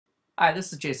Hi,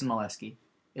 this is Jason Molesky.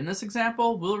 In this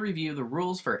example, we'll review the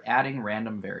rules for adding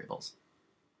random variables.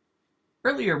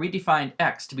 Earlier, we defined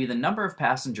x to be the number of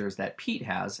passengers that Pete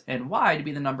has and y to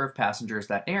be the number of passengers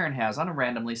that Aaron has on a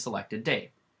randomly selected day.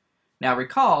 Now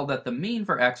recall that the mean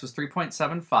for x was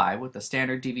 3.75 with a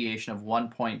standard deviation of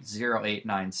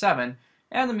 1.0897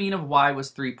 and the mean of y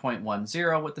was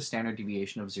 3.10 with the standard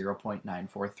deviation of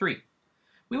 0.943.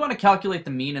 We want to calculate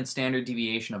the mean and standard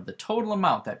deviation of the total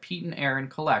amount that Pete and Aaron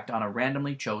collect on a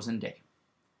randomly chosen day.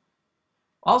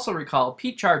 Also recall,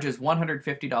 Pete charges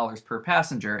 $150 per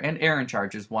passenger and Aaron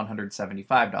charges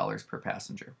 $175 per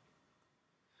passenger.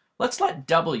 Let's let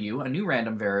W, a new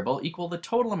random variable, equal the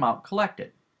total amount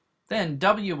collected. Then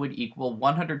W would equal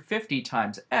 150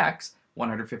 times X,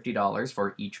 $150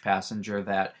 for each passenger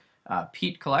that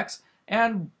Pete collects,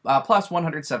 and plus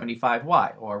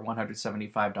 175Y, or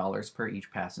 $175 per each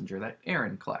passenger that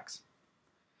Aaron collects.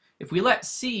 If we let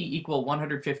C equal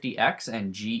 150X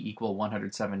and G equal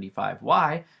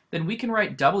 175Y, then we can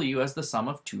write W as the sum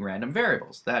of two random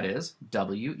variables. That is,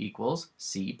 W equals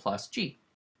C plus G.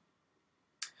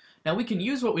 Now we can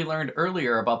use what we learned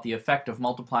earlier about the effect of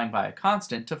multiplying by a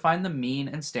constant to find the mean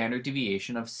and standard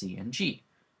deviation of C and G.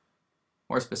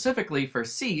 More specifically, for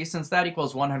C, since that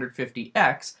equals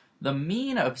 150X, the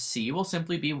mean of C will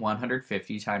simply be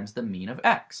 150 times the mean of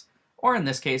X, or in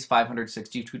this case,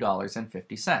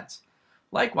 $562.50.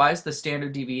 Likewise, the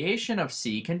standard deviation of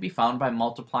C can be found by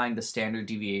multiplying the standard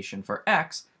deviation for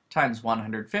X times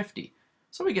 150,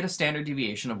 so we get a standard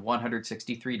deviation of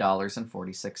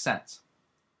 $163.46.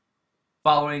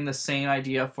 Following the same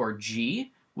idea for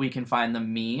G, we can find the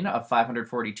mean of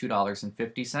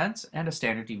 $542.50 and a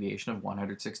standard deviation of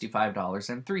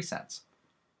 $165.03.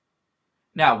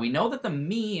 Now, we know that the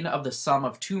mean of the sum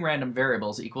of two random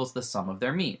variables equals the sum of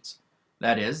their means.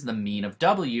 That is, the mean of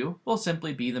W will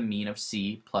simply be the mean of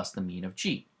C plus the mean of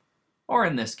G. Or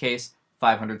in this case,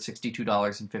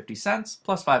 $562.50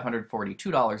 plus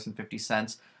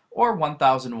 $542.50, or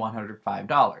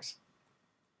 $1,105.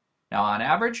 Now, on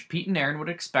average, Pete and Aaron would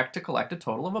expect to collect a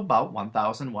total of about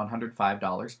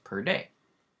 $1,105 per day.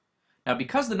 Now,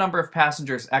 because the number of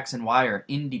passengers X and Y are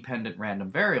independent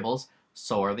random variables,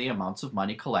 so are the amounts of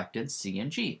money collected, C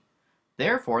and G.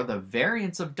 Therefore, the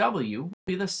variance of W will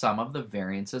be the sum of the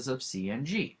variances of C and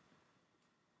G.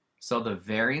 So the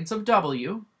variance of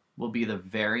W will be the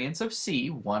variance of C,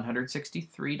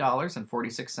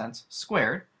 $163.46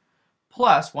 squared,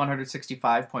 plus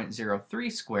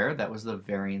 165.03 squared, that was the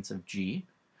variance of G,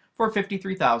 for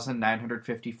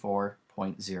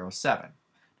 53,954.07.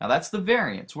 Now that's the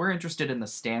variance. We're interested in the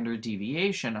standard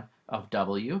deviation of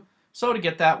W, so to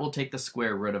get that, we'll take the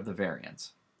square root of the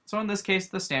variance. So in this case,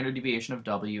 the standard deviation of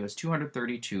W is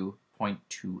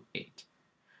 232.28.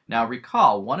 Now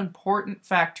recall, one important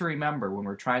fact to remember when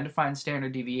we're trying to find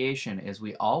standard deviation is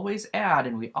we always add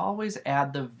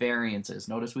the variances.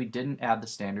 Notice we didn't add the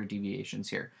standard deviations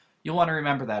here. You'll want to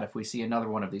remember that if we see another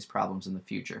one of these problems in the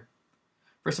future.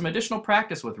 For some additional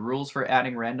practice with rules for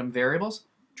adding random variables,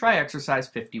 try exercise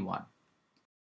 51.